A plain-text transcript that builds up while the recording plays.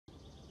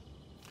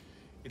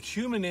It's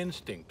human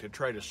instinct to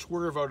try to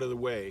swerve out of the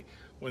way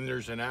when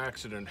there's an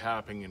accident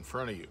happening in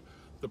front of you.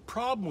 The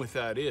problem with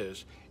that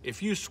is,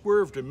 if you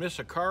swerve to miss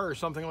a car or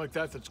something like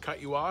that that's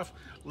cut you off,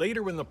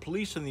 later when the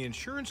police and the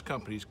insurance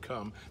companies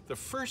come, the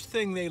first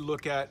thing they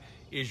look at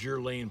is your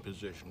lane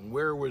position.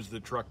 Where was the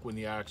truck when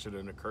the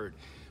accident occurred?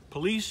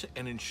 Police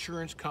and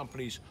insurance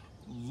companies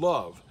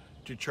love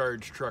to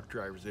charge truck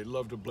drivers. They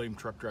love to blame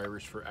truck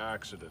drivers for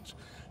accidents.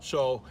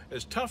 So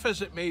as tough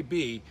as it may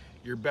be,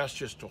 you're best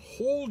just to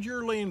hold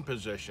your lane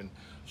position.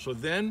 So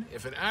then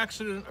if an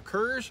accident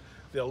occurs,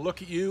 they'll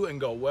look at you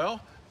and go,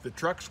 well, the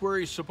truck's where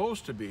he's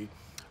supposed to be.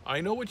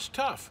 I know it's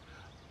tough,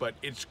 but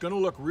it's gonna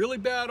look really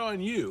bad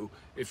on you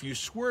if you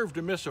swerve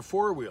to miss a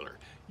four-wheeler.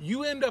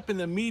 You end up in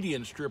the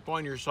median strip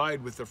on your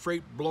side with the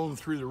freight blown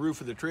through the roof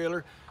of the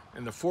trailer,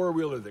 and the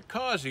four-wheeler that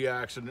caused the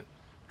accident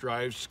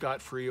drives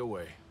scot-free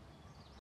away.